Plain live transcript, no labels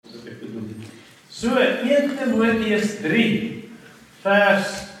wat ek bedoel. So, 1 Timoteus 3, vers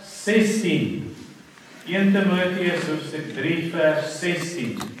 16. 1 Timoteus hoofstuk 3, vers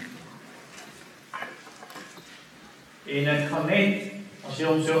 16. En ek gaan net, as jy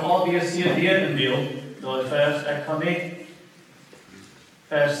hom so ABCD indeel, daai vers, ek gaan net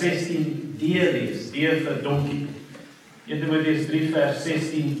vers 16d lees, D vir donkie. 1 Timoteus 3 vers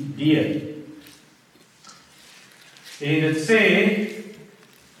 16d. En dit sê,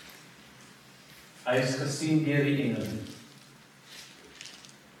 hy is gesien deur die engele.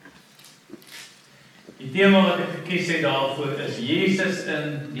 Die tema wat ek gekies het daarvoor is Jesus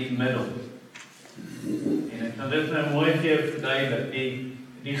in die middel. En ek kan dit nou mooi vir jou verduidelik.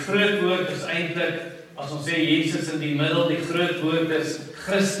 Die groot woord is eintlik, as ons sê Jesus in die middel, die groot woord is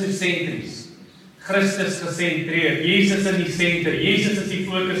Christosentries. Christus gesentreerd, Jesus in die senter, Jesus is die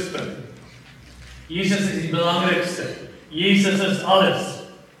fokuspunt. Jesus is die belangrikste. Jesus is alles.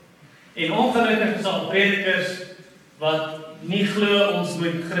 En ongelukkig is al predikers wat nie glo ons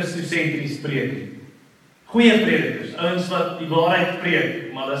moet Christosentries preek nie. Goeie predikers, ouens wat die waarheid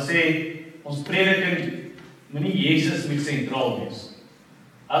preek, maar hulle sê ons prediking moenie Jesus moet sentraal wees.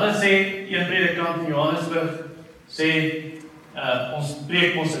 Hulle sê, een predikant in Johannesburg sê ons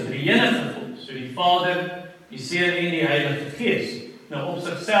preek ons 'n drie-enige God, so die Vader, die Seun en die Heilige Gees. Nou op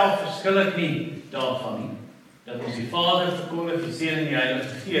sigself verskil ek nie daarvan nie, dat ons die Vader verkondig, die Seun en die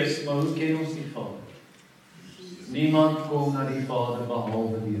Heilige Gees, maar hoe ken ons die Vader? Niemand kom na die Vader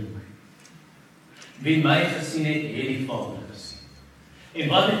behalwe deur my. Wie my gesien het, het die Vader gesien. En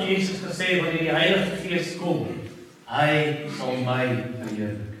wat het Jesus gesê wanneer die Heilige Gees kom? Hy sal my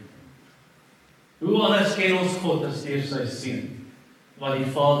verheerlik. Hoe anders ken ons God as deur sy Seun, wat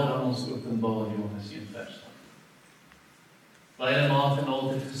die Vader aan ons openbaar, Johannes 1 vers 8. Baie maat en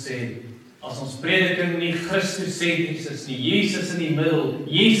altyd gesê, as ons prediking nie Christosentries is nie, Jesus in die middel,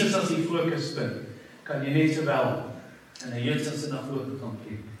 Jesus as die fokuspunt, kan jy net sowel in 'n Joodse sinagoge gaan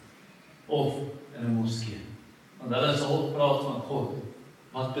preek, of in 'n moskee. Want hulle sal praat van God.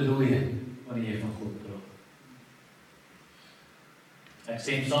 Wat bedoel jy wanneer jy van God praat? Ek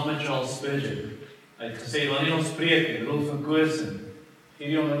sê saam met Charles Spurgeon, hy het gesê, wanneer ons preek, en Rolf van Koosen,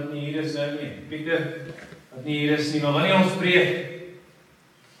 Gideon wat nie hier is nou nie, Pieter wat nie hier is nie, maar wanneer ons preek,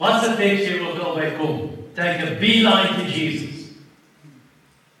 wat se teks jy wil daarby kom? Take a beeline to Jesus.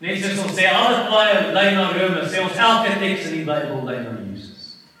 Net soos ons sê, alle paaie lei na Rome, sê ons elke teks in die Bybel lei na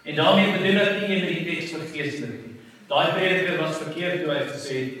Jesus. En daarmee bedoel ek nie met die teks vergeestelik nie. Daai prediker was verkeerd toe hy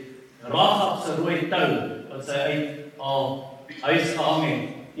gesê, Rahab se rooi tou, wat sy uit haar huis gehang het,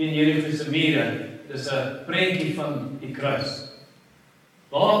 in Jericho se mure, dis 'n prentjie van die kruis.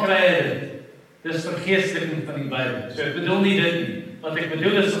 Waar kry jy dit? Dis vergeesteliking van die Bybel. So ek bedoel nie dit nie. Wat ek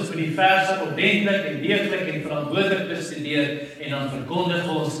bedoel is ons moet die verse ordentlik en deeglik en verantwoordelik bestudeer en dan verkondig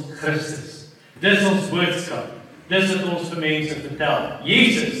ons Christus. Dis ons boodskap. Dis wat ons vir mense vertel.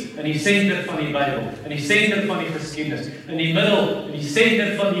 Jesus in die senter van die Bybel, in die senter van die geskiedenis, in die middel, in die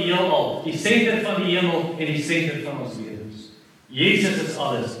senter van die heelal, die senter van die hemel en die senter van ons lewens. Jesus is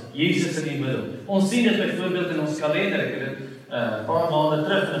alles. Jesus in die middel. Ons sien dit byvoorbeeld in ons kalender. Ek het dit 'n paar maande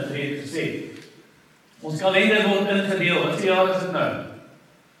terug in 'n preek gesê. Ons kalender word ingedeel. Wat se jaar is dit nou?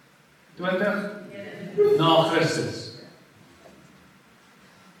 20? Na Christus.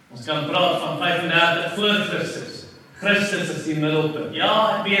 Ons kan praat van 35 voor Christus. Christus is die middelpunt.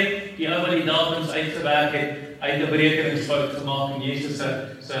 Ja, ek weet, die ou wat die datums uitgewerk het, hy het 'n berekeningsfout gemaak en Jesus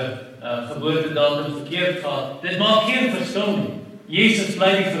se geboortedatum verkeerd gehad. Dit maak geen verskil nie. Jesus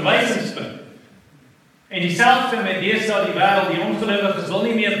bly die verwysingspunt. En dieselfde met deesdae die wêreld, die ongelowiges wil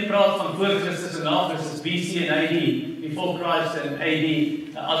nie meer praat van voor Christus en na Christus, BC en AD, before Christ and AD,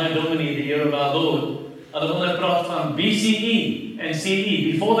 Anno Domini, the year of our Lord. Hulle wil nou praat van BCE en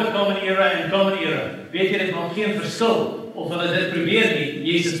CE, before the common era and common era. Weet jy, dit maak geen verskil of hulle dit probeer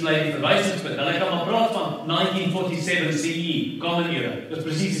nie, Jesus bly die verwysingspunt. Hulle kan maar praat van 1947 CE, common era. Dit is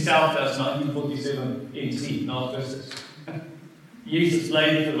presies dieselfde as 1947 NC, na Christus. Jesus bly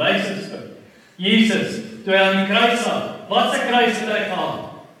die verwysingspunt. Jesus, toe hy aan die kruis hang, wat se kruis het hy gehang?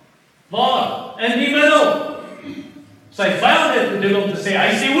 Waar? In die middel. Sy vyand het bedoel om te sê, hy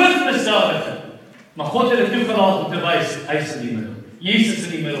is die hoofmisdadiger. Maar God het dit toegelaat om te wys, hy is in die middel. Jesus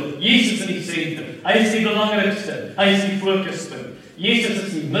in die middel, Jesus in die senter. Hy is die belangrikste, hy is die fokuspunt. Jesus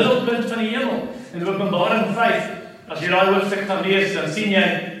is die middelpunt van die hemel. In Openbaring 5, as jy daai hoofstuk gaan lees, dan sien jy,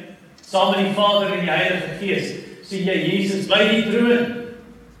 saam met die Vader en die Heilige Gees, sien jy Jesus by die troon.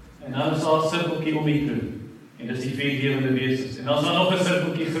 En dan is daar 'n sirkeltjie om die troon. En dis die 4 lewende wesens. En dan is daar nog 'n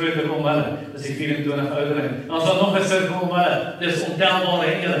sirkeltjie groter om hulle. Dis die 24 ouderlinge. Dan is daar nog 'n sirkel om hulle. Dis ontelbare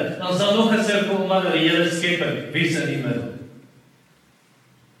engele. Dan is daar nog 'n sirkel om hulle, die hele skepping. Wie is in die middel?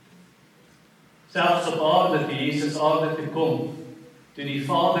 Selfs op aarde, toe Jesus aarde toe kom, toe die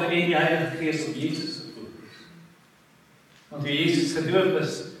Vader en die Heilige Gees op Jesus gefokus. Want toe Jesus gedoop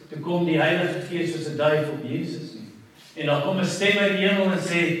is, toe kom die Heilige Gees soos 'n duif op Jesus nie. En dan kom 'n stem uit die hemel en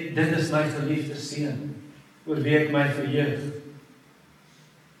sê, dit is my geliefde seun, oor wie ek my verheug.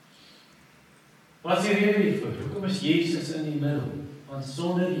 Wat is die rede hiervoor? Hoekom is Jesus in die middel? Want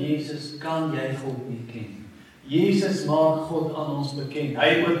sonder Jesus kan jy God nie ken. Jesus maak God aan ons bekend.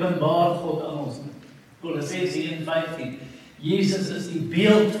 Hy openbaar God aan ons. Kolossense 1:15. Jesus is die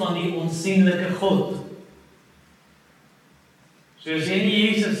beeld van die onsigbare God. So as jy nie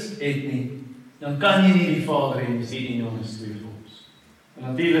Jesus het nie, dan kan jy nie die Vader hê, sê die Johannes 2 vir ons. En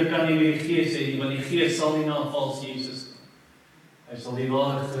natuurlik kan jy nie die Gees hê, want die Gees sal nie na 'n valse Jesus kom. Hy sal die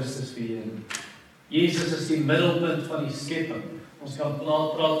ware Christus verheerlik. Jesus is die middelpunt van die skepping. Ons kan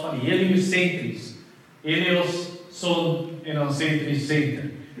praat van heliosentries. Helios, son en dan sentries senter.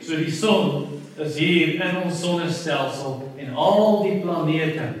 So die son is hier in ons sonnestelsel en al die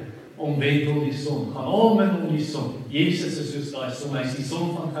planete omwentel die son. Gaan om en om die son. Jesus is soos daai son. Hy is die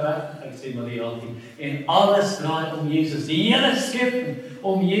son van geregtigheid, sê Mariaatjie. En alles draai om Jesus. Die hele skepping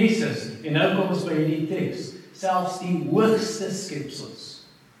om Jesus. En nou kom ons by hierdie teks. Selfs die hoogste skepsels.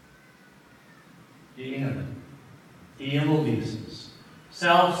 Die engele. Die hemelwesens.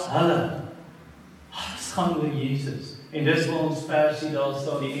 Selfs hulle. Alles gaan oor Jesus. En dis waar ons versie daar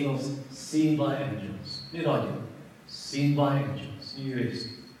staan, die Engels, seen by angels. Nie daai nie. Seen by angels. Nie rest.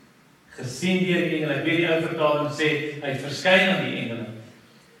 Gesien deur die engele. Ek weet die ou vertaling sê, hy het verskyn aan die engele.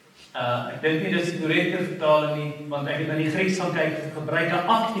 Ek dink nie dis die korrekte vertaling nie, want ek het in die Grieks gaan kyk, gebruik 'n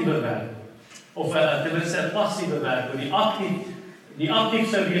aktiewe verb. Of ten minste 'n passiewe verb. Die aktief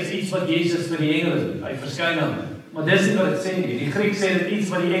sou wees iets wat Jesus vir die engele doen. Hy verskyn aan hulle. Maar dis nie wat dit sê nie. Die Griek sê dit iets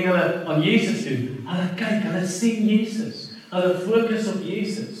wat die engele aan Jesus doen. Hulle kyk, hulle sien Jesus. Hulle fokus op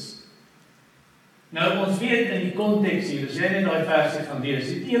Jesus. Nou, ons weet in die konteks hier, as jy net daai versie gaan lees,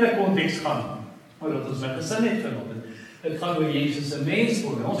 die hele konteks gaan, omdat ons met gesin het vanoggend, dit gaan oor Jesus se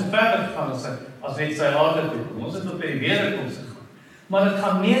menswording. Ons het verder gegaan as net sy aarde toe kom. Ons het op by die wederkoms gegaan. Maar dit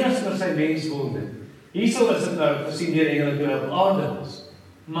gaan meer as oor sy menswording. Hierso is dit nou gesien deur engele toe op aarde was.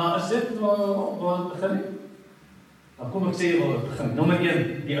 Maar as dit waar het begin? Dan kom ek sê waar het begin. Nommer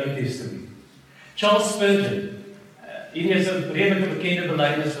 1, die Ou Testament. Charles Spurgeon, hierdie is 'n redelike bekende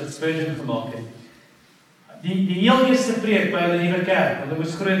belydenis wat Spurgeon gemaak het. Die heel eerste preek by hulle nuwe kerk, want hulle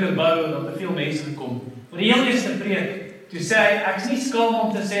moes groter bou en daar te veel mense gekom. Maar die heel eerste preek, toe sê hy, ek is nie skaam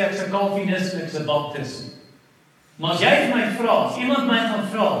om te sê ek is 'n Calvinist en ek is 'n Baptist. Maar as jy vir my vra, as iemand my gaan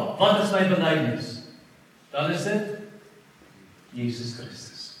vra, wat is my belydenis? Dan is dit Jesus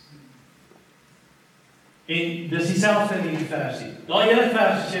Christus. En dis dieselfde in die versie. Daai hele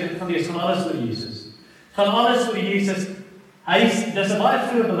versie sê dit gaan lees, gaan alles oor Jesus. Gaan alles oor Jesus. Dis 'n baie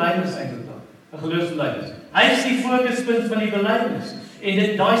vroeë belydenis eintlik dan, 'n geloofsbelydenis. Hy is die fokuspunt van die belydenis.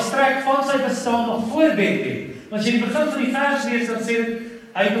 En daai strek van sy bestaan nog voor Bethel. Want as jy die begin van die vers lees, dan sê dit,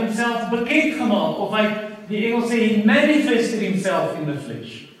 hy het homself bekend gemaak, of die Engels sê, he manifested himself in the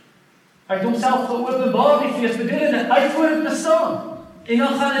flesh. Hy het homself geopenbaar die vlees, bedoelende, hy het voor het bestaan. En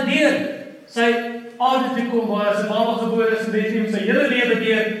dan gaan dit deur sy aarde toe kom, waar sy baba gebore is in Bethlehem, sy hele lewe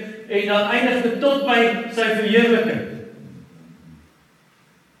deur, en dan eindig dit tot by sy verheerliking.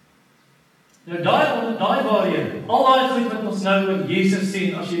 Nou daai waarheen, al daai goed wat ons nou oor Jesus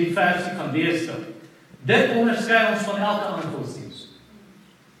sien, as jy die versie gaan lees, dit onderskei ons van elke ander godsdienst.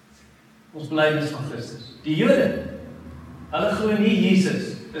 Ons belydenis van Christus. Die Jode, hulle glo nie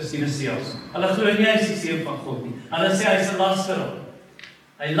Jesus is die Messias. Hulle glo nie hy is die seun van God nie. Hulle sê hy is 'n lasteraar.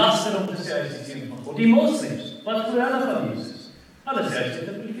 Hy laster om te sê hy is die seun van God. Die moslems, wat glo hulle van Jesus? Hulle sê hy is 'n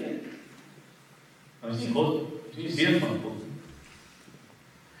profeet. Hy is die God, die seun van God.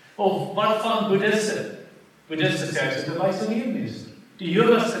 Of wat van boeddhiste? Boeddhiste sê hy is 'n wyse leermeester. Die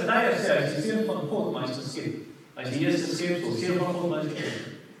Joodse getuies sê hy is die seun van God, maar hy is geskep. Hy is die eerste skepsel, seun van God, maar hy is geskep.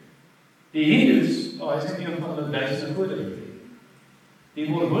 Die Hindus, hy is nie een van hulle duisende gode nie. Die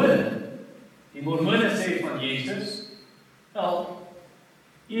Mormone sê van Jesus,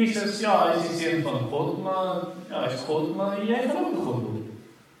 Jesus, ja, hy is die seun van God, maar ja, hy is God, maar jy gaan ook God word.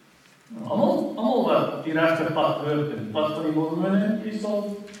 Almal wat die regte pad loop, en pad van die Mormone,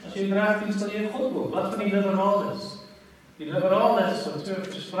 as jy reg is, sal jy God word. Wat van die liberales? Die liberales wat so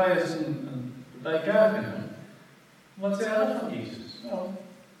versprei is in baie kerke. Wat sê hulle van Jesus? Ja,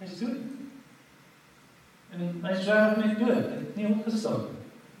 hy is dood. En hy is reg net dood, hy het nie opgestaan.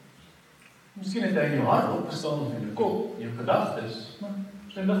 Miskien het hy in jou hart opgestaan of in jou kop, in jou gedagtes, maar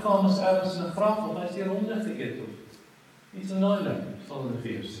sy liggaam is ergens in 'n graf of hy is die ronde geëet of iets in daai lyn, sal hulle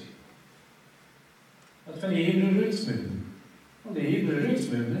vir jou sê. Wat van die Hebrew Roots Movement? Want die Hebrew Roots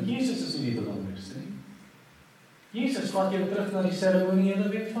Movement, Jesus is nie die belangrikste. Jesus vat jou terug na die seremoniële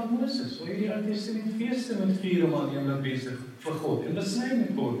wet van Moses, waar jy die Ou Testament feeste moet vier om aan jou besig vir God en besny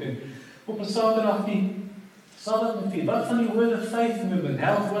moet word. En op 'n Saterdag die Sabbat moet vier. Wat van die Word of Faith movement,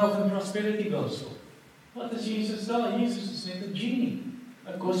 Health, Wealth and Prosperity Gospel? Wat is Jesus daar? Jesus is net 'n genie,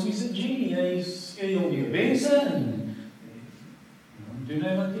 'n kosmiese genie. Hy skei jou die wense en doen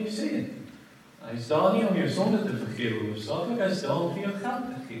hy wat jy sê. Hy is daar nie om jou sonde te vergewe hoofsaaklik, hy is daar om vir jou geld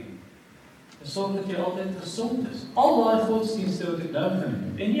te gee. En sorg dat jy altyd gesond is. Al daai godsdienste wat ek nou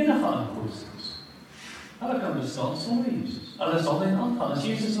genoem, en enige ander godsdienst, hulle kan bestaan sonder Jesus. Hulle sal net aangaan. As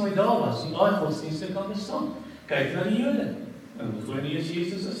Jesus nooit daar was, en daai godsdienste kan bestaan. Kyk na die Jode. En glo nie is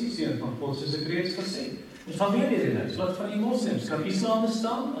Jesus as die seun van God, soos ek reeds gesê. En van wie weet jy dit? Wat van die moslims? Kan Islam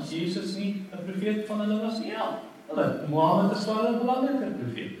bestaan as Jesus nie 'n profeet van hulle was nie? Ja. Hulle, Mohammed is vir hulle 'n belangrike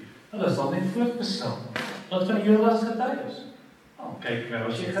profeet. Hulle sal net voortbestaan. Wat van die Jehovah's getuies? Kyk nou,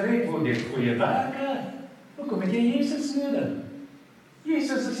 as jy gered word deur goeie werke, hoekom het jy Jesus nodig?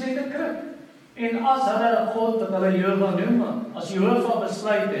 Jesus is net 'n krib. En as hulle 'n God wat hulle Jehovah noem, as Jehovah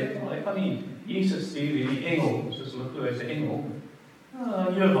besluit het, hy kan nie Jesus stuur hierdie engel, soos hulle glo, hy's 'n engel.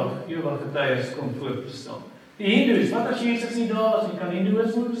 Jehovah getuies kom voortbestaan. Die Hindoes, wat as Jesus nie daar was, kan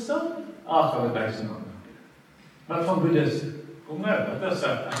Hindoes voortbestaan? Ag, hulle duisend ander. Wat van Boeddhiste? Kom nou, wat is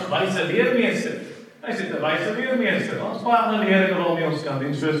 'n wyse leermeester? Hy sê 'n wyse leermeester. Ons baie ander leringe waarmee ons kan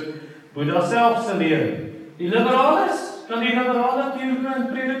doen, soos Boeddha self se lering. Die liberales, kan die liberale teoloë en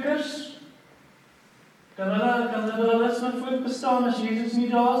predikers, kan liberalisme voortbestaan as Jesus nie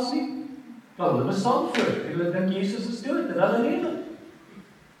daar is nie? Wel, hulle bestaan voort. Hulle dink Jesus is dood en hulle lewe.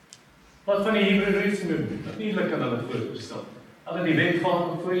 Wat van die Hebrew Roots movement? Natuurlik kan hulle voortbestaan. Hulle die wet gehad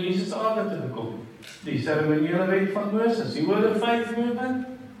om voor Jesus aarde te bekom. Die seremoniële wet van Moses, die Word of Faith movement.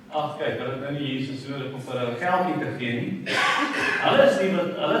 Ag kyk, hulle het nou nie Jesus nodig om vir hulle geldjie te gee nie. Hulle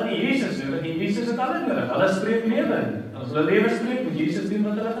het nie Jesus nodig, nie Jesus het hulle nodig. Hulle spreek lewe. As hulle lewe spreek, moet Jesus doen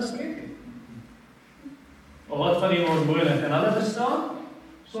wat hulle gespreek het. Of wat van die Mormone, kan hulle bestaan?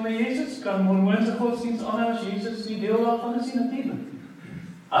 Sonder Jesus kan Mormoonse godsdienst aanhou as Jesus nie deel daarvan is nie natuurlik.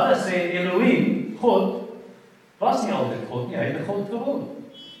 Hulle sê Elohim, God, was nie altyd God nie, hy het 'n God geword.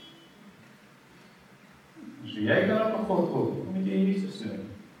 So jy kan ook 'n God word, hoe moet jy Jesus noem?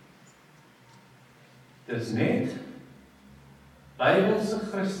 Dis net Bybelse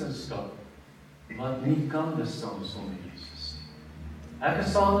Christendom wat nie kan bestaan sonder Jesus nie. Ek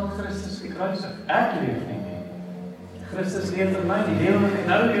is saam met Christus gekruisig. Ek leef nie meer. Christus leef in my, die lewe wat ek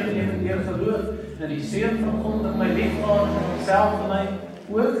nou leef deur geloof in die Seun van God wat my liefgehad en homself vir my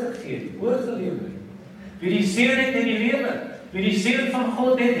oorgelewer. Wie die Seun het in die lewe, wie die Seun van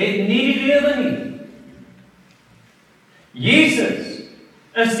God het nie die lewe nie. Jesus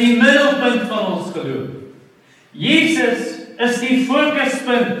is die middelpunt van ons geloof. Jesus is die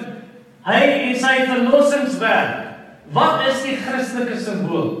fokuspunt. Hy en sy verlossingswerk. Wat is die Christelike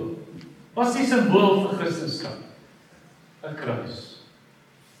simbool? Wat is die simbool vir Christendom? 'n kruis.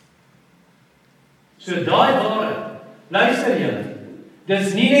 So daai waarheid, luister julle,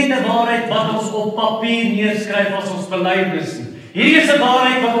 dis nie net 'n waarheid wat ons op papier neerskryf as ons belydenis nie. Hierdie is 'n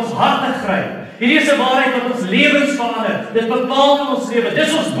waarheid wat ons harte gryp. Hierdie is 'n waarheid wat ons lewens verander. Dit bepaal ons lewe.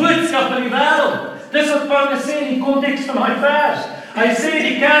 Dis ons boodskap in die wêreld. Dis wat Paulus sê in die konteks van daai vers. Hy sê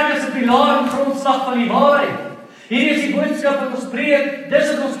die kerk is 'n pilaar en grondslag van die waarheid. Hierdie is die boodskap wat ons preek. Dis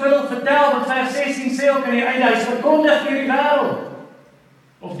wat ons wil vertel, wat vers 16 sê ook aan die einde. Hy is verkondig deur die wêreld.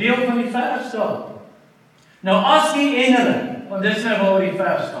 Of deel van die vers staan. Nou as die engele, want dis nou waar die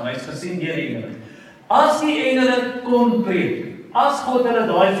vers gaan, hy is gesien deur die engele. As die engele kon preek, as God hulle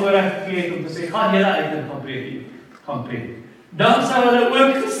daai voorreg gegee het om te sê, gaan julle uit en gaan preek. Dan sou hulle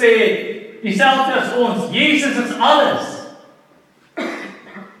ook gesê het, dieselfde as ons, Jesus is alles.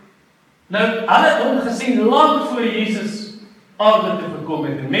 Nou, hulle het hom gesien lank voor Jesus aarde te gekom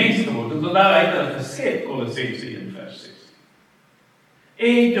het en mens geword. En onthou hy het hulle geskep, Kolossense 1 vers 6.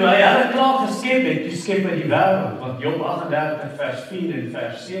 En toe hy hulle klaar geskep het, toe skep hy die wêreld, want Job 38 vers 4 en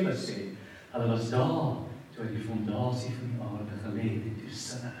vers 7 sê, hulle was daar, toe hy die fondasie van die aarde gelê het en toe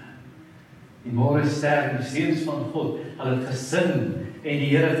sing hy. Die môrester, die seuns van God, hulle het gesing en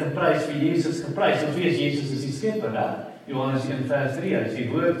die Here geprys vir Jesus geprys. Of wie is Jesus is die skepper, hè? Johannes 1 vers 3, hy is die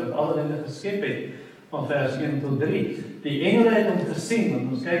woord wat alle dinge geskep het, van vers 1 tot 3. Die engele het hom gesien,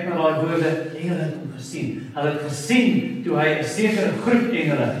 want ons kyk na daai woorde, engele het hom gesien. Hulle het gesien, toe hy 'n sekere groep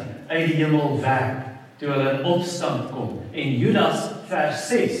engele uit die hemel werk, toe hulle in opstand kom. En Judas vers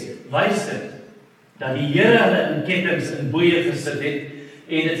 6, wys dit, dat die Here hulle in kettinge en boeye gesit het,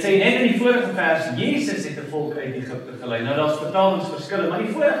 en dit sê net in die vorige vers, Jesus het 'n volk uit Egipte gelei. Nou daar's vertalingsverskille, maar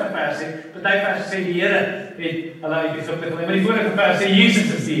die vorige vers sê, party verse sê die Here het hulle uit Egipte gelei, maar die vorige vers sê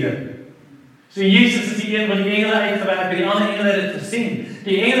Jesus is die Here. So Jesus is die een wat die engele uitgewerk het, die ander engele het dit gesien.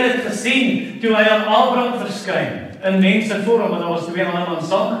 Die engele het gesien toe hy aan Abraham verskyn in mensevorm, en daar was 2 ander man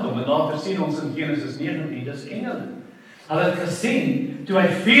saamgekom, en daar versien ons in Genesis 19, dis engele. Hulle het gesien toe hy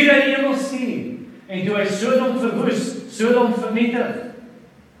vuur uit die hemel stuur en toe hy Sodom verwoes, Sodom vernietig.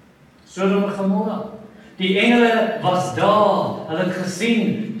 Sodom en Gomorra. Die engele was daar. Hulle het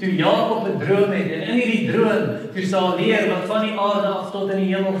gesien toe Jakob 'n droom het, en in hierdie droom toe staan leer wat van die aarde af tot in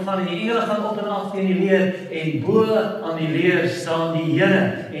die hemel gaan, en die engele gaan op en af teen die leer, en bo aan die leer staan die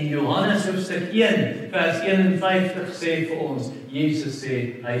Here. En Johannes hoofstuk 1 vers 51 sê vir ons, Jesus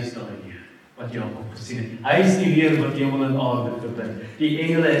sê hy is daai leer wat Jakob gesien het. Hy is die leer wat hemel en aarde verbind. Die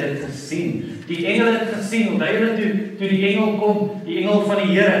engele het dit gesien. Die engele het gesien, onthou julle toe die engel kom, die engel van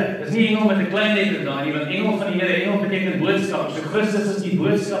die Here. Dis nie engel met 'n klein letter daar nie, want engel van die Here, engel beteken boodskapper. So Christus is die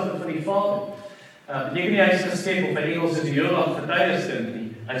boodskapper van die Vader. Beteken nie hy is geskep of hy engels in Johannes getuieskind nie.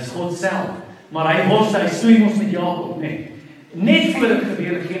 Hy is God self. Maar hy stoei ons met Jakob net voor dit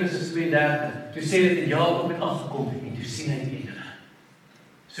gebeur in Genesis 32. Toe sê dit en Jakob het aangekom en toe sien hy die engele.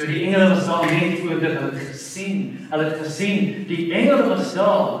 So die engele was daar net voor dit, hulle het gesien, die engele was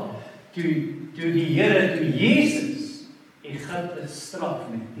daar toe die Here, toe Jesus Egipte straf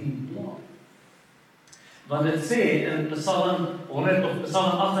met 10 plaae. Want dit sê in Psalm 100 of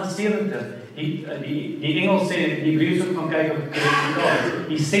Psalm 78, die engel sê, die Hebreërs ook gaan kyk op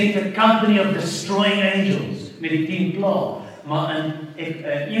die he sent a company of destroying angels met die 10 plaae. Maar in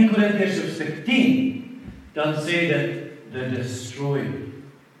 1 Korintiërs hoofstuk 10, dan sê dit the destroyer.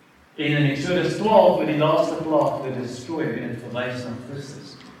 En in Exodus 12 met die laaste plaag, the destroyer, en het verwys na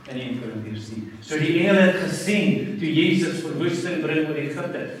Christus in 1 Korintiërs 10. So die engele het gesien toe Jesus verwoesting bring oor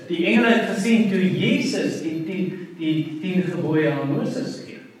Egipte. Die engele het gesien toe Jesus die 10 gebooie aan Moses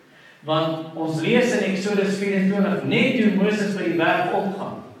gee. Want ons lees in Exodus 24, net toe Moses by die berg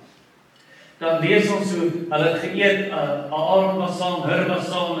opgaan, dan lees ons hoe hulle het geëet, Aaron was saam, Hur was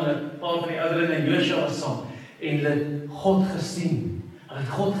saam, en 'n paar van die ouderlinge en Joshua was saam, en hulle het God gesien. Hulle het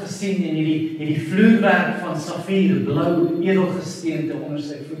God gesien in hierdie vloerwerk van safier, blou edelgesteente onder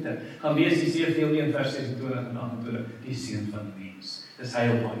sy voete. Gaan lees Jesegiel 1 vers 26 en 28, die seun van die mens. Dis hy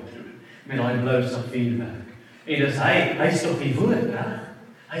op daai troon, met daai blou safierwerk. En dis hy is toch die woord, reg?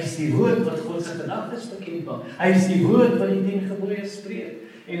 Hy is die woord wat God se gedagtes bekend maak. Hy is die woord wat die 10 gebooie spreek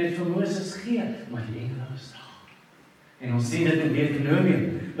en dit vir Moses gee, maar die engele was daar. En ons sien dit in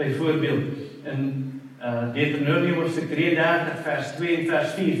Deuteronomium, byvoorbeeld in Deuteronomium hoofstuk 33 vers 2 en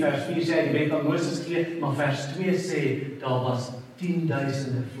vers 4. Vers 4 sê hy die wet aan Moses gee, maar vers 2 sê daar was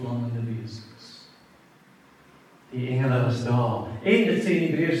 10.000 vlammende wesens. Die engele was daar. En dit sê in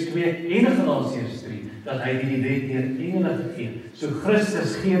Hebreërs 2 en Galasiërs 3 dat hy die wet deur engele gegee. So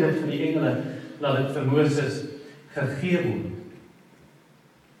Christus gee dit vir die engele, laat dit vir Moses gegee word.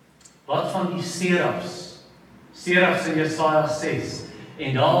 Wat van die serafs? Serafs in Jesaja 6.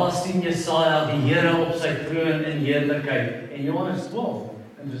 En daar sien Jesaja die Here op sy troon in heerlikheid. En Johannes 12,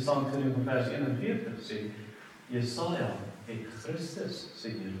 interessant genoeg in vers 41 sê, Jesaja het Christus sy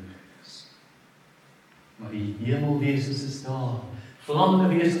heerlikheid. Maar die hemelwesens is daar.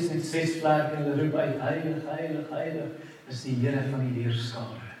 Vlammende wesens met 6 vlerke en hulle roep uit, heilig, heilig, heilig, is die Here van die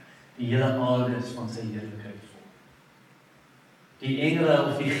leerskare. Die hele aarde is van sy heerlikheid vol. Die engele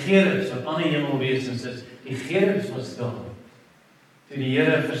of die gerubs, wat ander hemelwesens is, die gerubs was daar. Toe die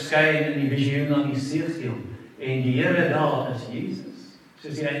Here verskyn in die visioen aan Jesegiel, en die Here daar is Jesus,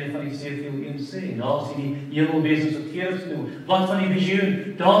 soos die einde van Jesegiel 1 sê, en daar is die hemelwesens wat gerubs noem. Wat van die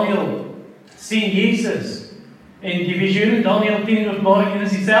visioen? Daniel sien Jesus, en die visioen in Daniel 10 en Openbaring 1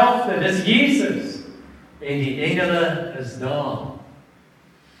 is dieselfde, dis Jesus, en die engele is daar.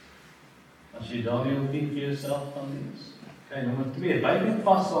 As jy Daniel 10 vir jouself kan lees. Okay, nommer 2, byt net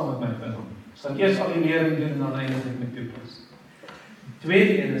vas saam met my vinger. Ons gaan eers al die lering doen en dan eindelik met toepas.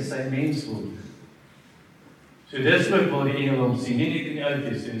 Tweede een is sy mensword. So dis ook waar die engele hom sien, nie net in die Ou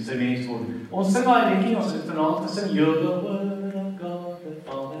Testament, sy mensword. Ons sing daai liedjie, ons het vanaand gesing, You're the word of God the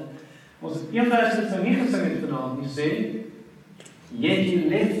Father. Ons het een vers wat ons nie gesing het vanaand, die sê, Yet you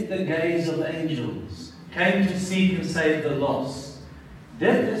left the gaze of angels, came to seek and save the lost.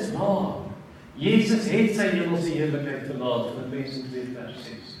 Dit is waar. Jesus het sy hemelse heerlikheid verlaat, Filippense 2 vers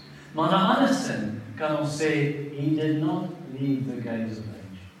 6. Maar in 'n ander sin kan ons sê, He did not leave the gaze of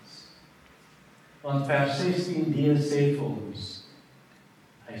angels. Want vers 16d sê vir ons,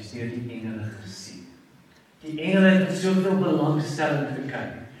 hy het deur die engele gesien. Die engele het met soveel belangstelling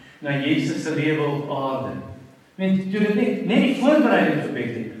gekyk na Jesus se lewe op aarde. Want toe dit net die voorbereiding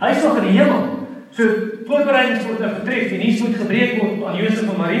gebeur het. Hy is nog in die hemel. So voorbereidings word nou getref, die nuus moet gebreek word aan Josef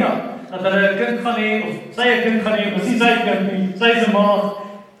en Maria, dat hulle 'n kind gaan hê, of sy 'n kind gaan hê, of sy kind nie, sy is 'n maag.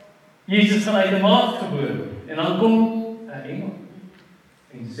 Jesus gaan uit 'n maagd gebore word. En dan kom 'n engel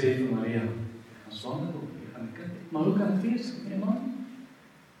en sê vir Maria, jy gaan swanger word, jy gaan 'n kind hê. Maar hoe kan dit wees? Nee man.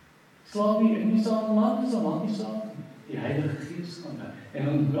 Slaap nie saam, man, so maak nie saam. Die Heilige Gees gaan daar. En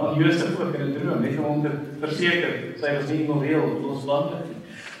aan Josef ook in 'n droom, net om te verseker, sy was nie moreel losbandig nie.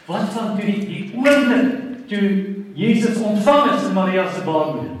 Wat van toe die oomblik toe Jesus ontvang is in Maria se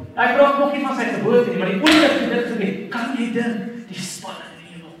baarmoeder? Ek praat nog nie van sy geboorte nie, maar die oomblik toe dit gebeur, kan jy dink, die spanning in die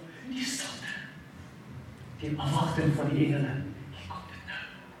hemel, die stilte, die afwagting van die engele, hier kom dit nou.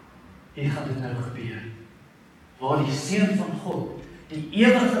 Hier gaan dit nou gebeur. Waar die Seun van God, die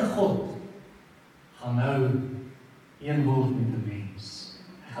ewige God, gaan nou een word met 'n mens.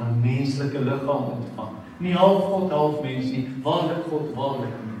 Hy gaan 'n menslike liggaam ontvang. Nie half God, half mens nie, waarlik God,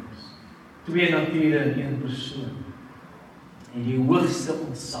 waarlik mens. Twee nature in een persoon. En die hoogste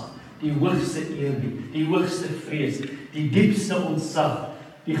ontzag, die hoogste eerbied, die hoogste vrees, die diepste ontzag,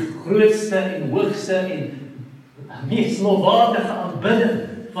 die grootste en hoogste en mees lofwaardige aanbidding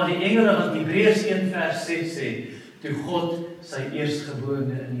van die engele, wat Hebreërs 1 vers 6 sê, toe God sy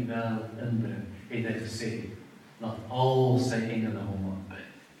eerstgeborene in die wêreld inbring, het hy gesê, laat al sy engele hom aanbid.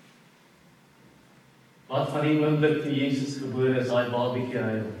 Wat van die oomblik toe Jesus gebore is, daai babietjie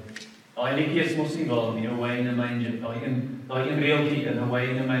huil. Daai liedjie is mos nie waar nie, away in a manger, daai een reeltjie in away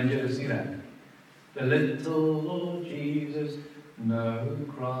in a manger is nie reg. The little Lord Jesus, no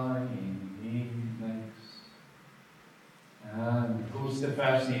crying he makes. Die kortste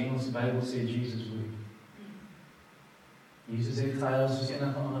vers in die Engelse Bybel sê Jesus weep. Jesus het gehuil soos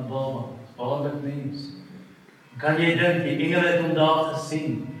enige ander baba, vaderlik mens. Kan jy dink, die engele het hom daar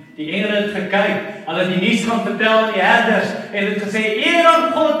gesien. Die engele het gekyk, hulle het die nuus gaan vertel aan die herders en het gesê, eer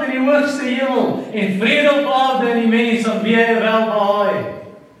aan God in die hoogste hemel en vrede op aarde in die mens aan wie hy welbehaag.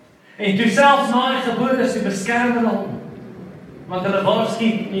 En toe selfs na die geboorte is, toe beskerm hulle hom. Want hulle waarsku,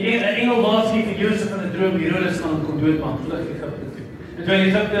 die engel waarsku vir Josef in 'n droom, Herodes gaan hom kom doodmaak, vlug Egipte toe. En toe in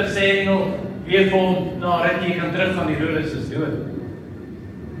Egipte sê engel, weer vir hom, na rukkie kan teruggaan, Herodes is dood.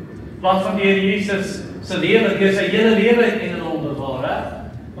 Wat van die Here Jesus se lewe, deur sy hele lewe het engele hom bewaar, hè?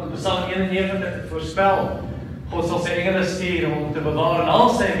 Want Psalm 91 het voorspel, God sal sy engele stuur om hom te bewaar in al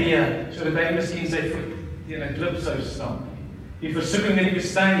sy weë, sodat hy miskien sy voet teen 'n klip sou stamp. Die versoeking in die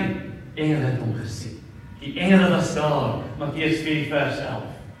woestyn, engele het hom gesien. Die engele was daar, Matteus 4 vers 11.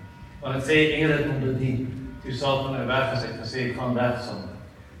 Want het sê, engele het hom bedien. Toe Satan nou weg is, het gesê, ek gaan weg saam.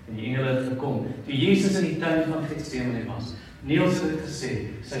 En die engele het gekom. Toe Jesus in die tuin van Getsemane was, Niels het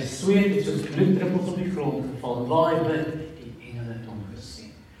gesê, sy sweet het soos bloeddruppels op die grond geval, waar hy bid, die engele het hom gesien.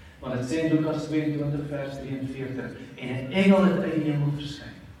 Want het sê in Lukas 22 vers 43, en 'n engel het uit die hemel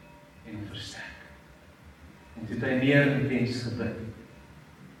verskyn, en hom versterk. En toe het hy meer intens gebid.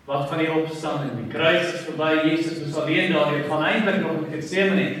 Wat van die opstanding, die kruis is verby, Jesus was alleen daar, hy gaan eintlik nog in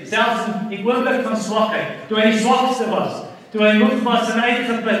Getsemane, selfs in die oomblik van swakheid, toe hy die swakste was, toe hy moeg was en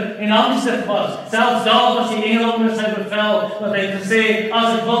uitgeput en angstig was, selfs daar was die engel onder sy bevel, want hy het gesê,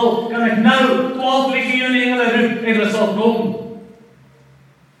 as ek wil, kan ek nou 12 legioene engele roep, en hulle sal kom.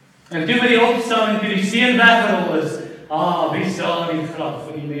 En toe met die opstanding, toe die seun weggerol is, wie staan in die graf,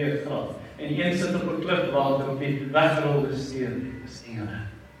 van die leë graf, en die een sit op 'n klipwater op die weggerolde steen, dis engele.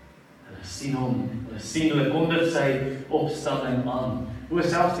 Hulle sien hom, hulle kondig sy opstanding aan. Hoe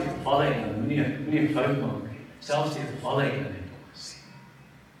selfs die gevalle engele, moenie 'n fout maak nie. Selfs die gevalle engele het hom gesien.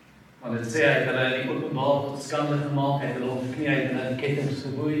 Want dit sê hy het hulle in die openbaar tot skande gemaak, hy het hulle opgeknie, hy het hulle in kettings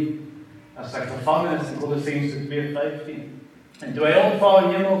geboei, as hy gevangen is in Kolossense 2:15. En toe hy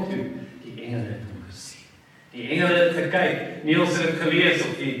opvaar hemel toe, die engele het hom gesien. Die engele het gekyk, Niels het dit gelees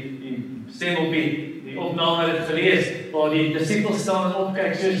op die stem op die opname het gelees, waar die disippels staan en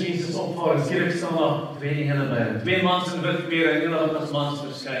opkyk soos Jesus opvaar, en skielik staan daar 2 engele by hom. 2 mans in wit klere, en engele wat as mans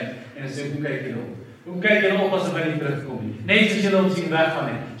verskyn, en hy sê, hoe kyk julle op? Hoe kyk julle op as hy nie terugkom nie? Net soos julle hom sien weggaan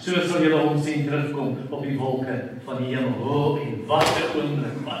nie, so sal julle hom sien terugkom op die wolke van die hemel. En wat 'n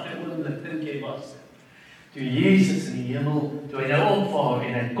oomblik dink jy was dit? Toe Jesus in die hemel, toe hy nou opvaar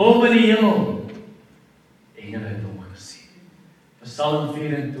en hy kom in die hemel, engele het hom gesien. Psalm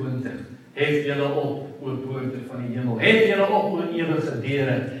 24, hef julle op, o poorte van die hemel, hef julle op, o ewige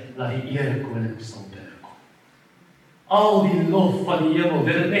deure, laat die erekoning sal binnenkom. Al die lof van die hemel,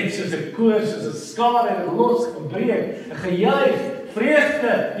 dit het net soos 'n koor, soos 'n skare en los gebreek, 'n gejuig,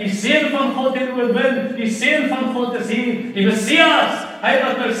 vreugde, die Seun van God het oorwin, die Seun van God is hier, die Messias, hy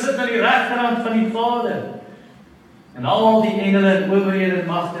wat nou sit aan die regterhand van die Vader. En al die engele en owerhede en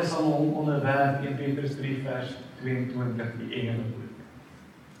magte sal hom onderwerp, 1 Petrus 3 vers 22, die engele boek.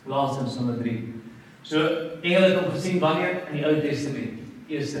 Laastens nommer 3. So, engele het hom gesien wanneer in die Ou Testament.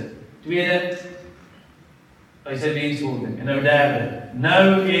 Eerste. Tweede, by sy menswording. En nou derde, nou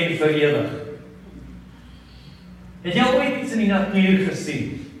en vir ewig. Het jy ooit iets in die natuur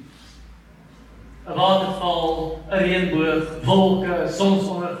gesien? 'n Waterval, 'n reënboog, wolke,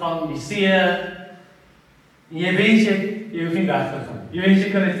 sonsondergang, die see. En jy wens jy hoef nie weg te gaan. Jy wens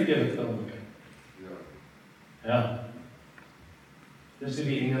jy kan net vir ewig daarna kyk. Ja. Dis hoe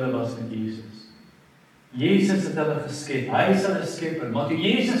die engele was met Jesus. Jesus het hulle geskep. Hy is hulle skepper. Maar toe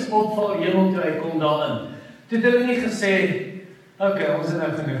Jesus opval hemel toe, hy kom daarin. Toe het hulle nie gesê, okay, ons het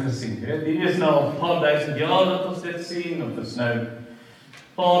nou genoeg gesien. Dit is nou 'n paar duisend jaar dat ons dit sien, of is nou 'n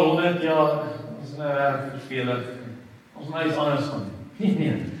paar honderd jaar, ons is nou erg vervelig. Ons moet iets anders gaan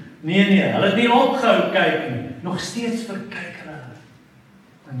doen. Nee, hulle het nie opgehou kyk nie. Nog steeds verkyk hulle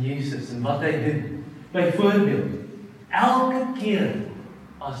aan Jesus en wat hy doen. Byvoorbeeld, elke keer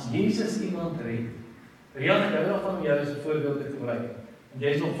as Jesus iemand red, Rian, ek hou daarvan om jou as 'n voorbeeld te gebruik. En jy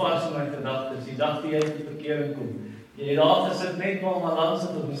is nog vars in my gedagtes, die dag die jy in die verkering kom. Jy het daar gesit net maar langs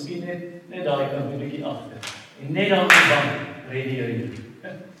het, of miskien net daai kant 'n bietjie agter. En net daar op die bank, red die Here.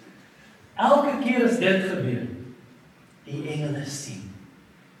 Elke keer as dit gebeur, die engele sien.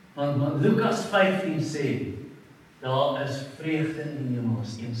 Want Lukas 15 sê, daar is vreugde in die hemel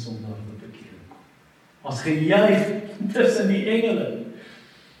as een sondaar tot bekering kom. As gejuig tussen die engele.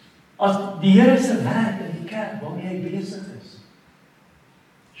 As die Here se werk in die kerk waarmee hy besig is.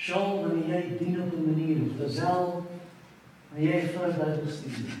 Sjoe, wanneer jy dien op 'n manier, of terself, wanneer jy vir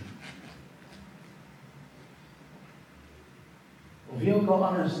Bybelstudie. Of wie ook al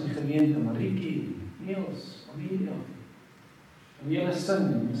anders in die gemeente, Marieke, Niels, Amelia. En julle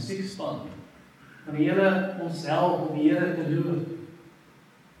sing, musiekspan. En julle ons help om die Here te loof.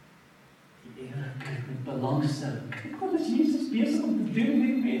 Die engele kyk met belangstelling. Kyk wat is Jesus besig om te doen met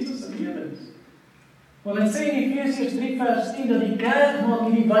die mense se lewens. Want dit sê in Efesiërs 3 vers 10 dat die kerk maak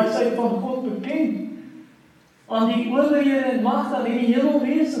hierdie wysheid van God bekend aan die owerhede en magte en die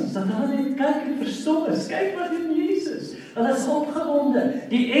hemelwesens, dat hulle net kyk en verstom is. Kyk wat doen Jesus. Hulle is opgewonde.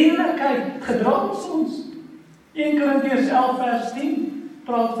 Die engele kyk, gedra ons. 1 Korintiërs 11 vers 10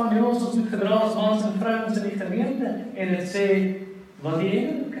 praat van hoe ons moet gedra as mans en vrouens in die gemeente. En dit sê, wat die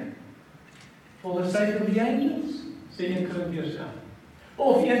engele kyk. Volgens sy of die angels, sê 1 Korintiërs 11.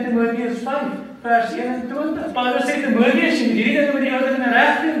 Of 1 Timoteus 5 vers 21. Paulus sê Timoteus, jy moet hierdie dinge met die ouderlinge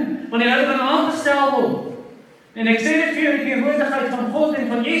reg doen, want die ouderlinge aangestel word. En ek sê dit vir jou, die teenwoordigheid van God en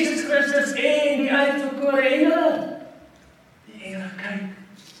van Jesus Christus en die uitverkore engele. Die engele kyk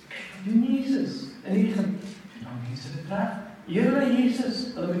wat doen Jesus? En die mense dit reg. Here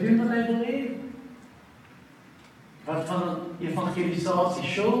Jesus, hulle moet doen wat hy wil hê. Wat van evangelisasie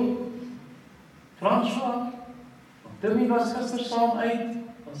show? François, Timmy was gister saam uit,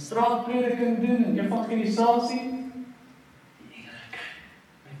 van straatprediking doen en evangelisasie. Die engele kyk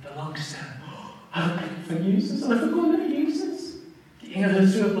met belangstelling. Hulle kyk van Jesus, hulle verkondig Jesus. Die engele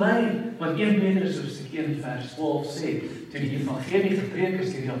is so bly, want 1 Petrus hoofstuk 1 vers 12 sê, toe die evangelie gepreek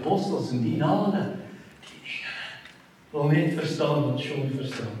is deur die apostels en die name, die engele wil net verstaan wat Sean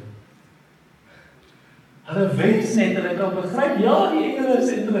verstaan. Hulle wens net, hulle kan begryp, ja, die engele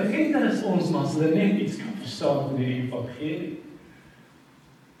is intelligenter as ons, maar as hulle net iets kan verstaan van die evangelie.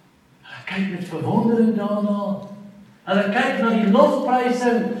 Hulle kyk met verwondering daarna. Hulle kyk na die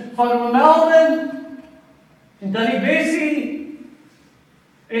lofprysing van Melvin en dan die Bessie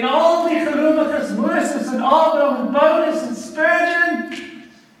en al die gelowiges, Moses en Abraham en Paulus en Spurgeon,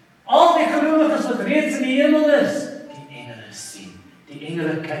 al die gelowiges wat reeds in die hemel is, die engele sien, die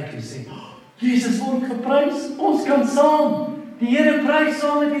engele kyk en sê, Jesus word geprys, ons kan saam, die Here prys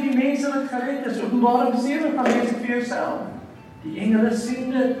saam met die mense wat gered is, Openbaring 7 gaan lees vir jouself, die engele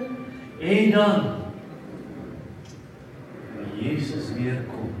sien dit, en dan, Jesus weer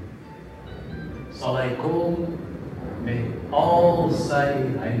kom, sal hy kom met al sy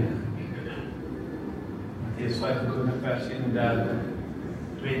heilige engele. Mattheus 25 vers 31,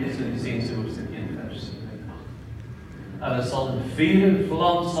 2 Tessalonisense hoofstuk 1 vers 7 en 8. Hulle sal in vuur en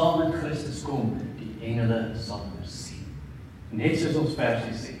vlam saam met Christus kom, die engele sal hom sien. Net soos ons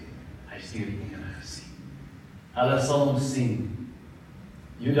versie sê, hy stuur die engele gesien. Hulle sal hom sien.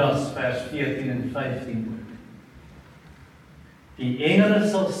 Judas vers 14 en 15 ook. Die engele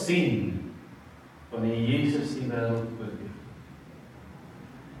sal sien wanneer Jesus die wêreld oordeel.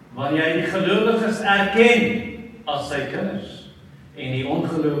 Wanneer hy die gelowiges erken as sy kinders en die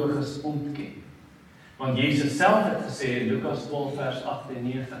ongelowiges ontken. Want Jesus self het gesê in Lukas 12 vers 8 en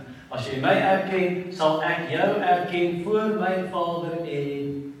 9, as jy my erken, sal ek jou erken voor my Vader en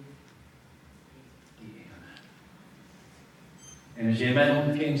die engele. En as jy my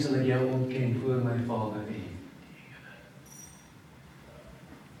ontken, sal ek jou ontken voor my Vader en die engele.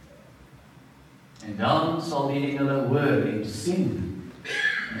 En dan sal die engele hoor en sien.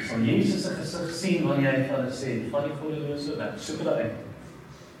 En sal Jesus se gesig sien wanneer hy vir hulle sê, vat die goddelose weg, soek hulle uit.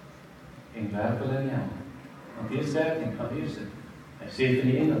 En werp hulle in hel. Matteus 13, gaan lees dit. Hy sê vir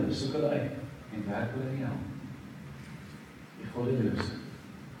die engele, soek hulle uit en werp hulle in hel. Die goddelose.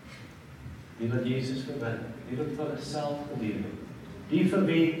 Die wat Jesus verwin, die wat vir hulle self geleef het. Die vir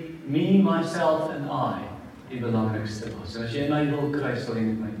wie me, myself and I die belangrikste was. En as jy my wil kry, sal jy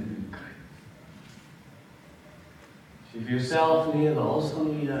met my te doen kry. As jy vir jouself lewe, alles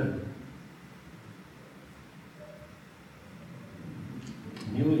gaan oor jou.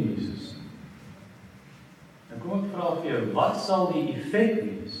 Nie oor Jesus. Dan kom ek vra vir jou, wat sal die effek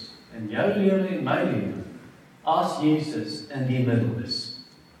wees in jou lewe en my lewe as Jesus in die middel is?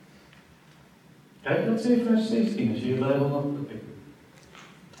 Kyk wat sê vers 16, as jy jou Bybel nog bekyk.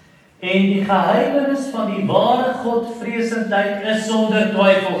 En die geheimenis van die ware Godvreesendheid is sonder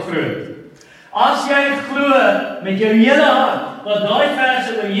twyfel groot. As jy glo met jou hele hart wat daai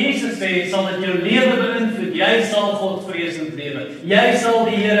verse oor Jesus sê, sal dit jou lewe beïnvloed. Jy sal Godvreesend lewe. Jy sal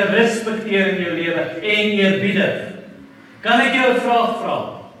die Here respekteer in jou lewe en eerbiedig. Kan ek jou 'n vraag vra?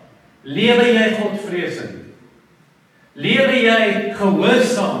 Lewe jy Godvreesend? Lewe jy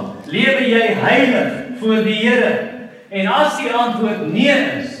gehoorsaam? Lewe jy heilig voor die Here? En as die antwoord nee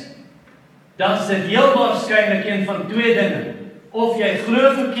is, dan is dit heel waarskynlik een van twee dinge. Of jy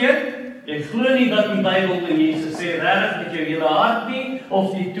glo verkeerd, jy glo nie wat die Bybel en Jesus sê regtig met jou hele hart nie,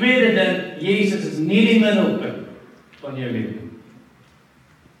 of die tweede ding, Jesus is nie die middelpunt van jou lewe.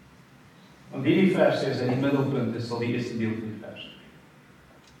 Want hierdie vers sê as hy die middelpunt is, sal die eerste deel van die vers.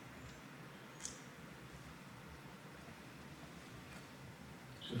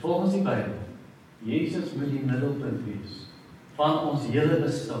 So volgens die Bybel, Jesus moet die middelpunt wees van ons hele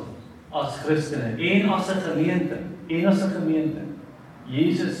bestaan. As Christene, en as 'n gemeente,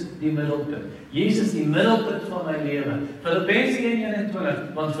 Jesus die middelpunt. Jesus die middelpunt van my lewe. Filippense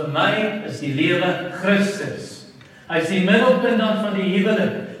 1:21, want vir my is die lewe Christus. Hy is die middelpunt dan van die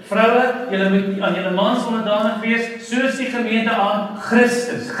huwelik. Vroue, julle moet aan julle mans onderdanig wees, soos die gemeente aan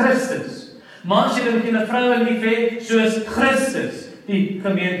Christus. Mans, julle moet julle vroue lief hê, soos Christus die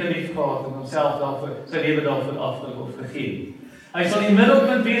gemeente lief gehad en homself daarvoor, sy lewe daarvoor afgelig of gegee. Hy sal die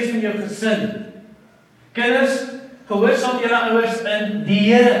middelpunt wees van jou gesin. Kinders, gehoorsaam julle ouers in die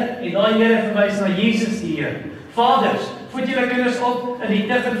Here. En daai Here verwys na Jesus die Here. Vaders, voed julle kinders op in die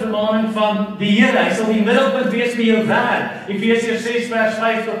tig en vermaning van die Here. Hy sal die middelpunt wees vir jou werk. Efesiërs 6 vers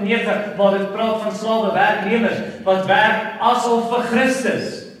 5 tot 9, waar dit praat van slawe werknemers wat werk asof vir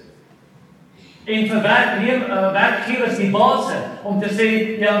Christus. En vir werkgewers die baas om te sê,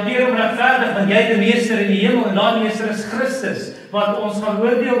 jy hanteer hom regverdig, want jy het 'n meester in die hemel en daai meester is Christus, wat ons gaan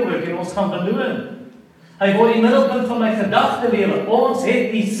oordeel ook en ons gaan beloon. Hy word die middelpunt van my gedagtelewe. Ons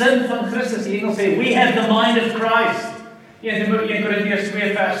het die sin van Christus. Die Engels sê, we have the mind of Christ. 1 Korintiërs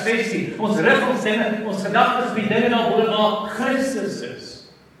 2 vers 16. Ons rig ons dinge, ons gedagtes op die dinge daarbo waar Christus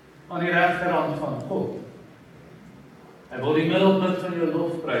is, aan die regterhand van God. Hy wil die middelpunt van jou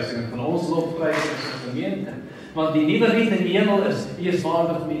lofprysing en van ons lofprysing as 'n gemeente. Want die nuwe riet in die hemel is, hy is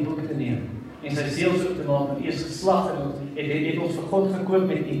waardig om die boek te neem en sy seels oop te maak, want hy is geslag en het ons vir God gekoop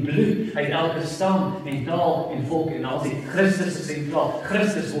met die bloed uit elke stam en taal en volk en al die Christus is sentraal.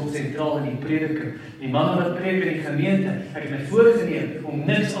 Christus word sentraal in die prediking. Die manne wat preek in die gemeente, ek het my voorgeneem om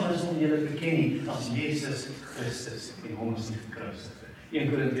niks anders om julle te ken nie as Jesus Christus en hom is nie gekruisig. 1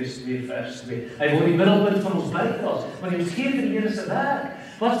 Korintiërs 2 vers 2. Hy word die middelpunt van ons bydraes, want hy gee vir die Here se werk.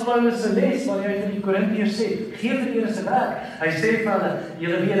 Wat is Paulus se les wanneer hy vir die Korintiërs sê, gee vir die Here se werk. Hy sê vir hulle,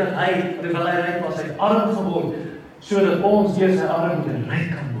 julle weet dat hy, terwyl hy ryk was, hy het arm geword, sodat ons deur sy armoede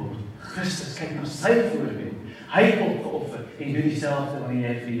ryk kan word. Christus kyk na sy voorbeeld. Hy het opgeoffer en doen dieselfde wanneer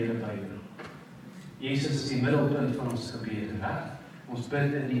jy vir die Here bydra. Jesus is die middelpunt van ons gebede, reg? Ons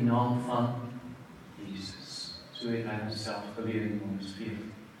bid in die naam van Jesus. So het hy homself geleer in ons 4.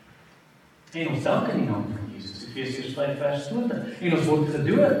 En ons dank in die naam van Jesus. Efesiërs 5 vers 20. En ons word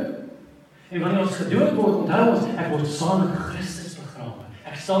gedoop. En wanneer ons gedoop word, onthou ons, ek word saam met Christus begrawe.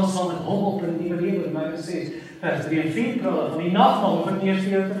 Ek staan saam met hom op in 'n nuwe lewe. Romeine 6 vers 3 en 4 praat van die nagmaal, hoef ek nie eers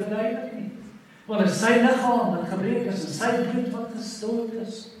vir jou te verduidelik nie. Want dit is sy liggaam wat gebreek is en sy bloed wat gestort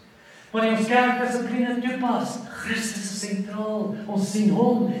is. Wanneer ons kerkdissipline toepas, Christus is sentraal. Ons sien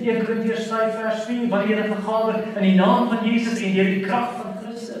hom. 1 Korintiërs 5 vers 4, wanneer jy vergader in die naam van Jesus en deur die krag van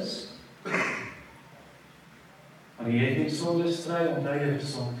Christus. Wanneer jy teen sonde stry, onthou jy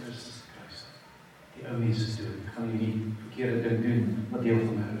saam met Christus gekruisig. Die ou mens is dood. Ek gaan jy nie verkeerde ding doen wat deel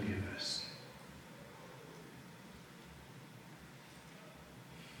van my ou lewe is.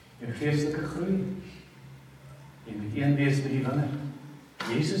 Jou geestelike groei. Jy moet een wees met die wingerd.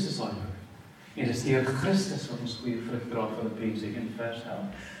 Jesus is daar. En dis deur Christus wat ons goeie vrug dra, Filippense 1 vers 11.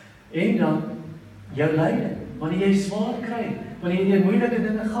 En dan jou lyding, wanneer jy swaar kry, wanneer jy deur moeilike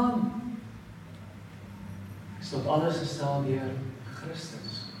dinge gaan, is tot alles gestel deur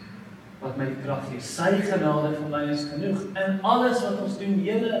Christus, wat my die krag gee. Sy genade vir my is genoeg. In alles wat ons doen,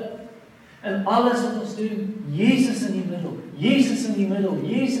 in alles wat ons doen, Jesus in die middel, Jesus in die middel,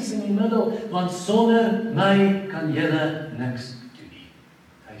 Jesus in die middel, want sonder my kan julle niks doen nie.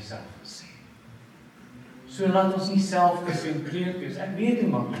 Hy self gesê. So laat ons nie selfgesentreerd wees. Ek weet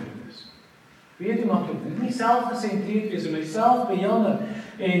hoe maklik dit is. Nie selfgesentreerd wees en myself bejammer.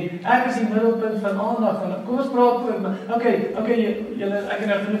 En ek is die middelpunt van aandag. En kom ons praat oor my. Okay, julle, ek het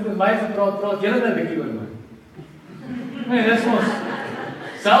nou genoeg met my gepraat, julle nou 'n bietjie oor my. Nee, dis ons.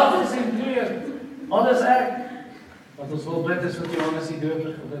 Selfgesentreerd. Alles ek. Wat ons wil bid is wat Johannes die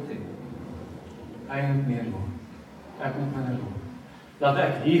Doper gebid het. Hy moet meer word. Ek moet minder word. Laat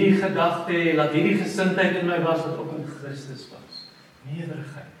ek hierdie gedagte hê, laat hierdie gesindheid in my was wat ook in Christus was.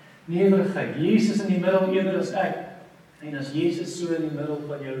 Nederigheid. Jesus in die middel eerder as ek. En as Jesus so in die middel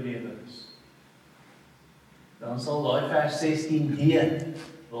van jou lewe is, dan sal daai vers 16d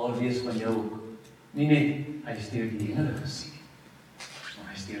waar wees van jou ook. Nie net, hy is deur die engele gesien,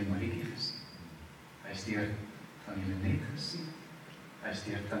 maar hy is deur Marie gesien. Hy is deur van die Lenet gesien. Hy is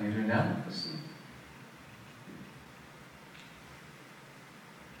deur van die Ronel gesien.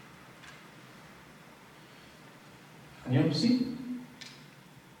 Gaan jy hom sien?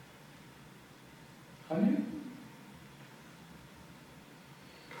 Gaan jy?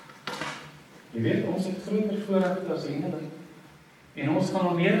 Jy weet, ons het groter voorreg as die engele. En ons gaan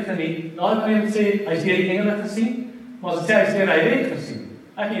hom meer geniet. Daai mense sê, hy is deur die engele gesien, maar as hy sê, hy is deur hy Lenet gesien.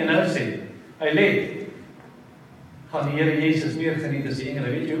 Ek kan jy nou sê, hy Lenet, gaan die Here Jesus meer geniet as die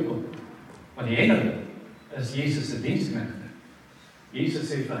engele, weet jy hoekom? Want die engele is Jesus se diensknegte. Jesus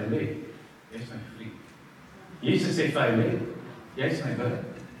sê vir hy Lenet, jy is my vriend. Jesus sê vir hy Lenet, jy is my broer.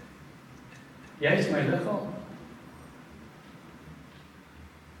 Jy is my liggaam.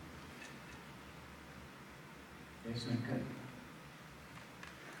 Jy is my kind.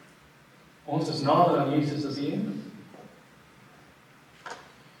 Ons is nader aan Jesus as die engele.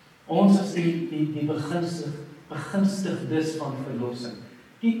 Ons is die begunstigdes van verlossing.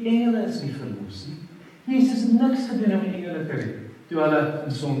 Die engele is nie verlos nie. Jesus het niks gedoen om die engele te red, toe hulle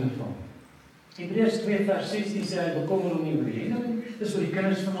in sonde val. Hebreërs 2 vers 16 sê hy bekommer hom nie oor die engele nie, dis oor die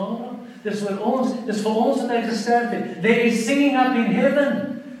kinders van Abraham. Dis vir ons wat hy gesterf het. There is singing up in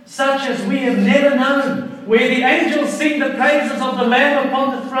heaven, such as we have never known, where the angels sing the praises of the Lamb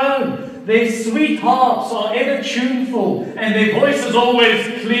upon the throne. Their sweet harps are ever tuneful, and their voices always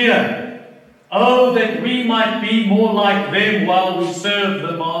clear. Oh, that we might be more like them while we serve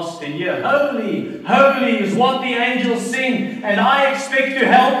the Master here. Holy, holy is what the angels sing, and I expect to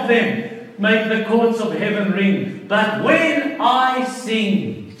help them make the courts of heaven ring. But when I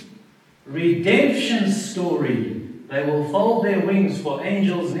sing redemption's story, they will fold their wings, for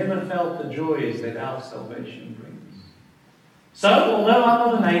angels never felt the joys that our salvation brings. So, although I'm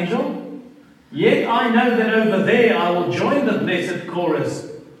not an angel, yet I know that over there I will join the blessed chorus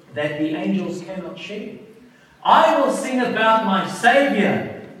that the angels cannot share. I will sing about my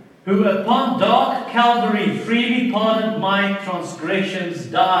Savior, who upon dark Calvary freely pardoned my transgressions,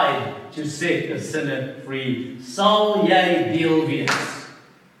 died to set a sinner free. Sal jy deel wees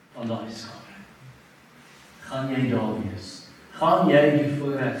van daai skare? Gaan jy daar wees? Gaan jy die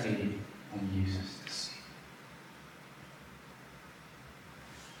voorreg hê om Jesus te sien?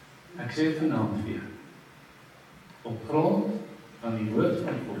 Ek sê vanaand vir jou, op grond van die woord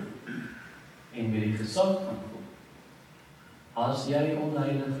van God en met die gesag van God, as jy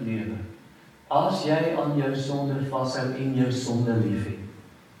onheilig lewe, as jy aan jou sonde vashou en jou sonde liefhet,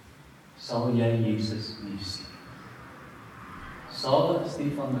 sal jy Jesus nie sien. Salig is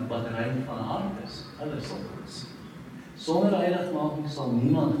die van wat rein van hart is, hulle sal God sien. Sonder heiligmaking sal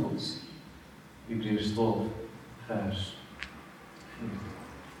niemand God sien. Hebreërs 12 vers 4.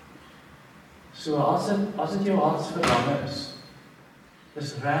 So as dit jou hartsverlange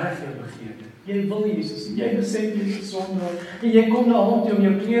is regtig jou begeerte. Jy wil Jesus sien, jy besef jy is sondaar, en jy kom na hom toe om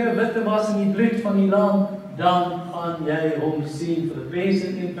jou klere wit te was in die bloed van die lam, dan gaan jy hom sien. Filippense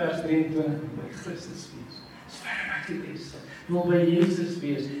 1 vers 23, by Christus wees. Dis waar ek die beste. Wil by Jesus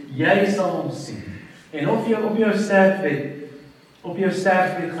wees, jy sal hom sien. En of jy op jou sterfbed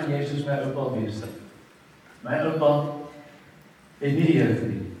gaan jy soos my oupa wees. My oupa het nie die Here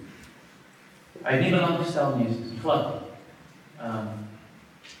gedien. Hy het nie belang gestel in Jesus, glad.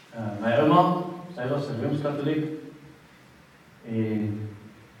 My ouma, sy was 'n Rooms-Katoliek, en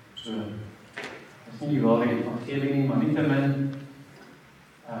so, is nie die ware evangelie nie, maar nietemin,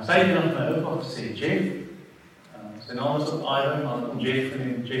 Sy het nog my oupa gesê, Jeff, sy naam is op Iron, maar om Jeff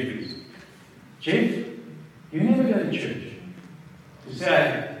genoem, Jeffries. Jeff, you never go to church. Toe sê hy,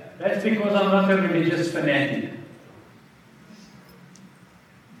 that's because I'm not a religious fanatic.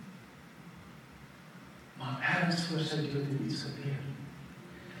 Maar ergens voor sy dood het iets gebeur.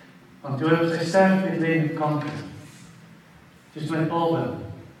 Want toe op sy sterfbed lê met kanker, toe is my pa by.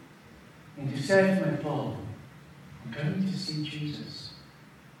 En toe sê hy vir my pa, I'm going to see Jesus.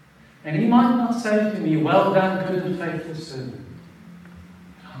 And he might not say to me, well done, good and faithful servant.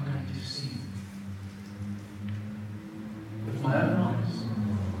 But I'm going to see him. With my own eyes.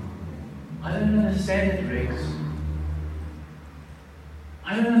 I don't understand it, Rex.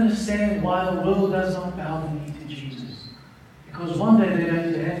 I don't understand why the world does not bow the knee to Jesus. Because one day they're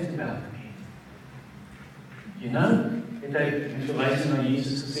going to have to bow the knee. You know, het hy in verwysing na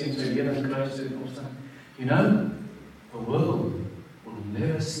Jesus gesê in sy lewe in kruis opstaan. You know, the world will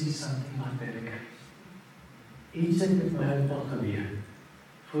never see something like that again. Iets het met my oupa gebeur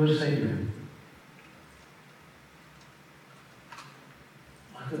voor sy dood.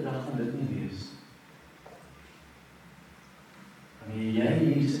 Watter dag gaan dit nie wees? Wanneer jy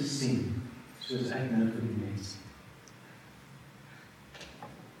Jesus sien, soos ek nou vir die mens.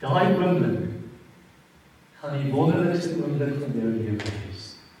 Daai oomblik gaan die wonderlikste oomblik van jou lewe wees.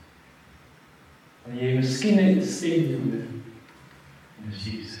 Wanneer jy miskien net 'n stem hoor, en dis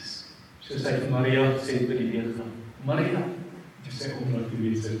Jesus. Soos hy vir Maria gesê het by die weeggang. Maria, jy sê omdat jy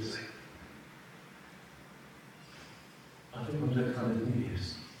weet wat sê. Wat 'n oomblik gaan dit nie wees.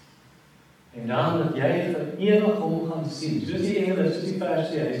 En dan dat jy vir ewig hom gaan sien, soos die engele, soos die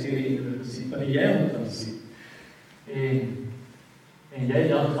versie, hy sê die engele gesien, wanneer jy hom gaan sien. En jy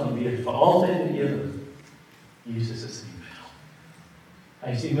dan gaan weet, vir altyd en ewig, Jesus is in die middel.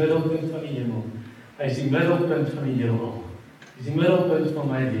 Hy is die middelpunt van die hemel. Hy is die middelpunt van die heelal. Hy is die middelpunt van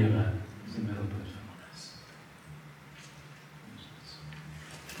my lewe. Hy is die middelpunt van alles.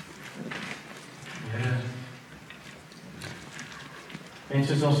 Ja. En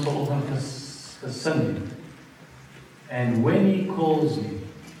soos ons vanoggend gesing het. And when he calls me,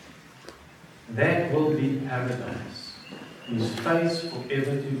 that will be paradise. His face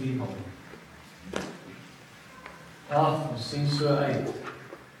forever to behold. Ja, ons sien so uit.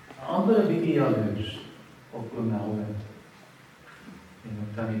 Amper 'n bietjie jaloers op oom Melvin. En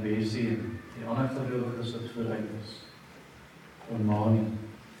op Tannie Bessie en die ander gelowiges wat vooruit is. Oom Mani.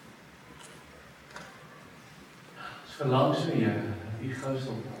 Ons verlang so, Here, dat U gou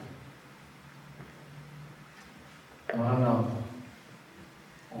sal kom. Maar nou,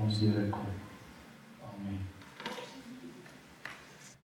 ons Here kom. Amen.